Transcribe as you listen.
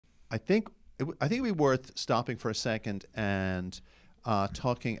I think I think it'd be worth stopping for a second and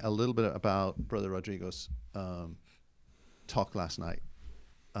talking a little bit about Brother Rodrigo's talk last night.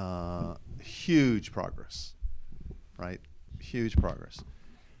 Huge progress, right? Huge progress.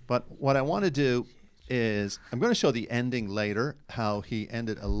 But what I want to do is I'm going to show the ending later, how he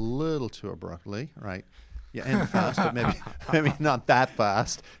ended a little too abruptly, right? You end fast, but maybe not that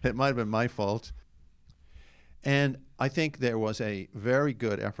fast. It might have been my fault. And I think there was a very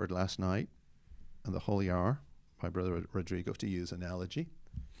good effort last night in the Holy Hour by Brother Rodrigo to use analogy.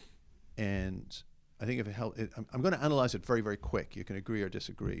 And I think if it helps, I'm going to analyze it very, very quick. You can agree or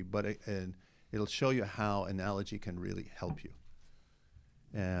disagree, but it'll show you how analogy can really help you.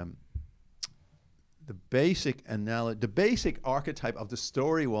 The basic archetype of the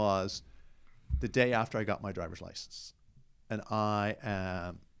story was the day after I got my driver's license, and I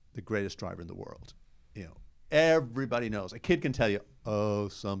am the greatest driver in the world. You know, everybody knows. A kid can tell you, oh,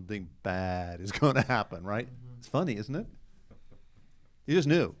 something bad is going to happen, right? Mm-hmm. It's funny, isn't it? You just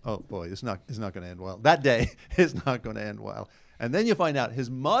knew, oh boy, it's not going to end well. That day is not going to end well. And then you find out he's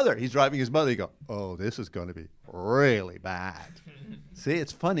driving his mother. You go, oh, this is going to be really bad. See,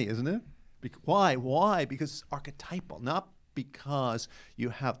 it's funny, isn't it? Why? Why? Because it's archetypal, not because you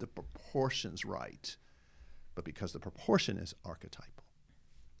have the proportions right, but because the proportion is archetypal.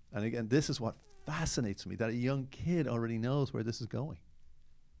 And again, this is what fascinates me, that a young kid already knows where this is going.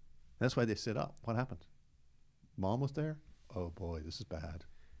 That's why they sit up. What happened? Mom was there? Oh boy, this is bad.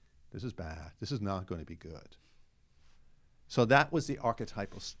 This is bad. This is not going to be good. So that was the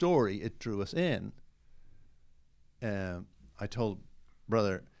archetypal story. It drew us in. I told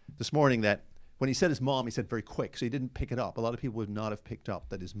Brother this morning that when he said his mom, he said very quick, so he didn't pick it up. A lot of people would not have picked up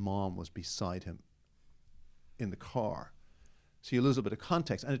that his mom was beside him in the car. So you lose a bit of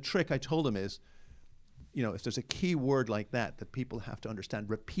context. And a trick I told him is, you know, if there's a key word like that people have to understand,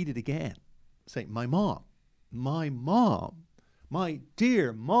 repeat it again. Say, my mom, my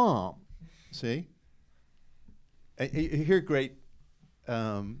dear mom. See? You hear great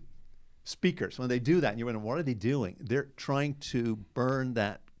speakers. When they do that, and you're wondering, what are they doing? They're trying to burn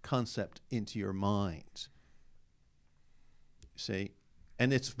that concept into your mind. See?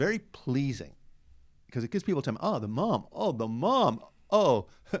 And it's very pleasing because it gives people time. Oh, the mom. Oh,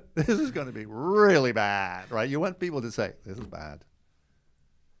 this is going to be really bad, right? You want people to say, this is bad.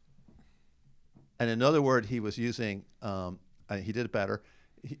 And another word he was using, and he did it better,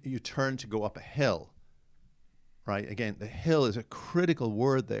 you turn to go up a hill, right? Again, the hill is a critical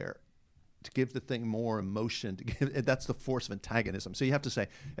word there to give the thing more emotion. That's the force of antagonism. So you have to say,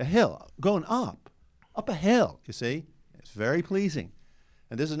 a hill, going up a hill, you see? It's very pleasing.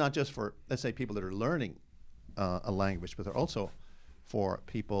 And this is not just for, let's say, people that are learning a language, but they're also for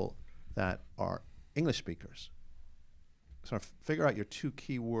people that are English speakers. So figure out your two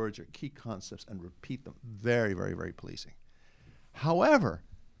key words, your key concepts, and repeat them. Very, very, very pleasing. However,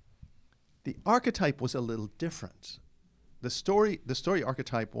 the archetype was a little different. The story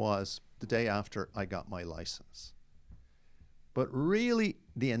archetype was the day after I got my license. But really,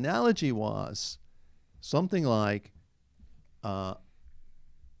 the analogy was something like,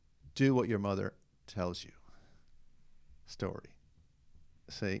 do what your mother tells you. Story.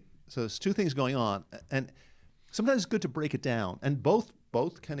 See? So there's two things going on. And sometimes it's good to break it down. And both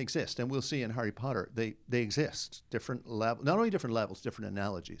can exist. And we'll see in Harry Potter, they exist. Different levels, not only different levels, different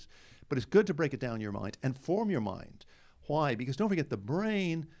analogies. But it's good to break it down in your mind and form your mind. Why? Because don't forget, the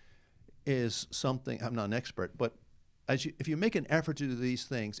brain is something, I'm not an expert, but if you make an effort to do these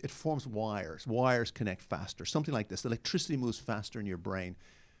things, it forms wires. Wires connect faster. Something like this. The electricity moves faster in your brain.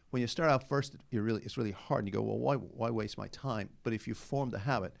 When you start out first, it's really hard. And you go, well, why waste my time? But if you form the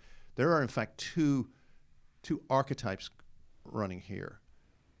habit, there are, in fact, two archetypes running here.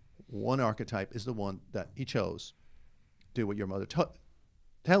 One archetype is the one that he chose. Do what your mother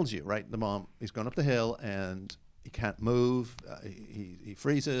tells you, right? The mom is going up the hill, and he can't move. He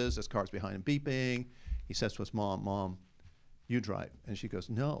freezes. His car's behind him beeping. He says to his mom, Mom, you drive. And she goes,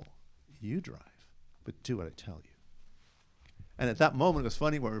 no, you drive, but do what I tell you. And at that moment, it was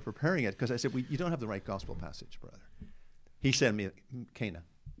funny when we were preparing it, because I said, you don't have the right gospel passage, brother. He said to me, Cana.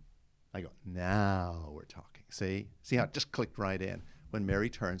 I go, now we're talking. See how it just clicked right in when Mary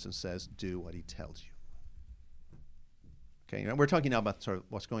turns and says, do what he tells you. Okay, and we're talking now about sort of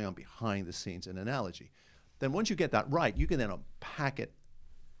what's going on behind the scenes in analogy. Then once you get that right, you can then unpack it.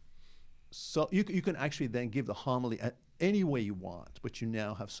 So you can actually then give the homily any way you want, but you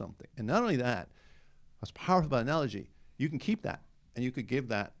now have something. And not only that, what's powerful about analogy, you can keep that, and you could give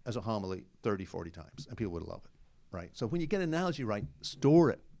that as a homily 30, 40 times, and people would love it, right? So when you get analogy right, store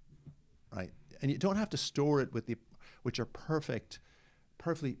it, right? And you don't have to store it with which are perfect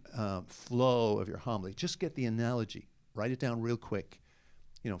perfectly flow of your homily. Just get the analogy, write it down real quick,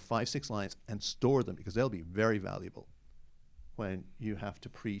 5, 6 lines, and store them, because they'll be very valuable when you have to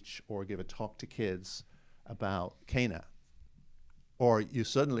preach or give a talk to kids about Cana. Or you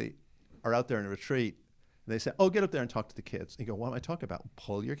suddenly are out there in a retreat, and they say, oh, get up there and talk to the kids. And you go, what am I talking about?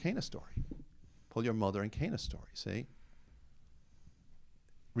 Pull your Cana story. Pull your mother and Cana story, see?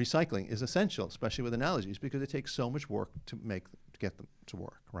 Recycling is essential, especially with analogies, because it takes so much work to get them to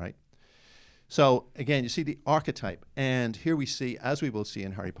work, right? So again, you see the archetype, and here we see, as we will see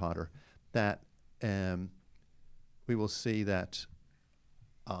in Harry Potter, that we will see that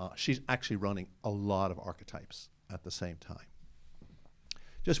she's actually running a lot of archetypes at the same time.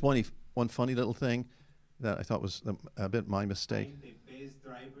 Just one funny little thing that I thought was a bit my mistake. I'm the best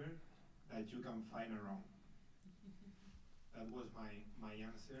driver that you can find around. That was my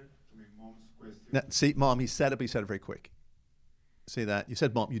answer to my mom's question. Now, see, Mom, he said it very quick. See that? You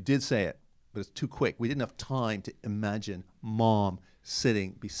said, Mom, you did say it, but it's too quick. We didn't have time to imagine Mom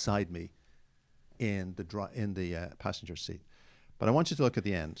sitting beside me in the passenger seat. But I want you to look at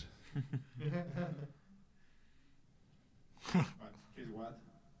the end. But guess what?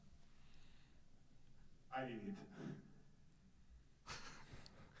 I did it.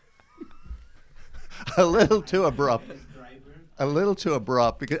 A little too abrupt. A little too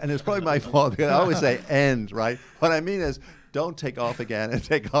abrupt, because, and it's probably my fault, because I always say end, right? What I mean is, don't take off again and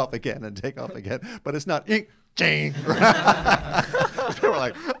take off again and take off again. But it's not ching. They were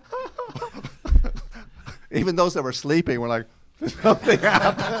like, even those that were sleeping were like, something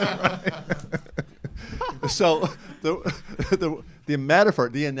happened. Right? So the metaphor,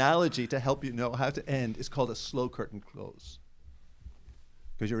 the analogy to help you know how to end is called a slow curtain close,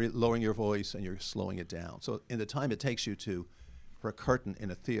 because you're lowering your voice and you're slowing it down. So in the time it takes you for a curtain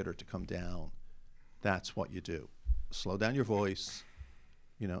in a theater to come down, that's what you do. Slow down your voice,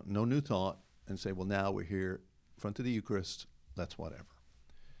 no new thought, and say, well, now we're here in front of the Eucharist, that's whatever.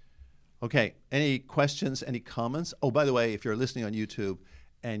 Okay, any questions, any comments? Oh, by the way, if you're listening on YouTube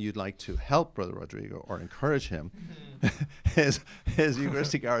and you'd like to help Brother Rodrigo or encourage him, his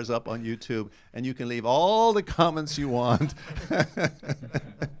Eucharistic hour is up on YouTube, and you can leave all the comments you want,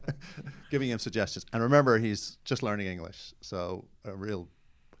 giving him suggestions. And remember, he's just learning English, so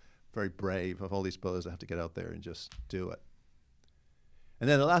very brave of all these brothers that have to get out there and just do it. And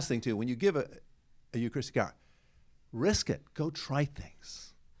then the last thing, too, when you give a Eucharistic hour, risk it. Go try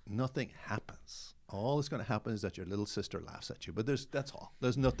things. Nothing happens. All that's going to happen is that your little sister laughs at you. But that's all.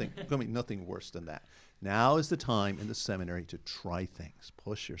 There's going to be nothing worse than that. Now is the time in the seminary to try things.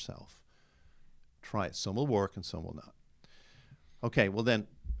 Push yourself. Try it. Some will work and some will not. Okay, well then,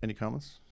 any comments?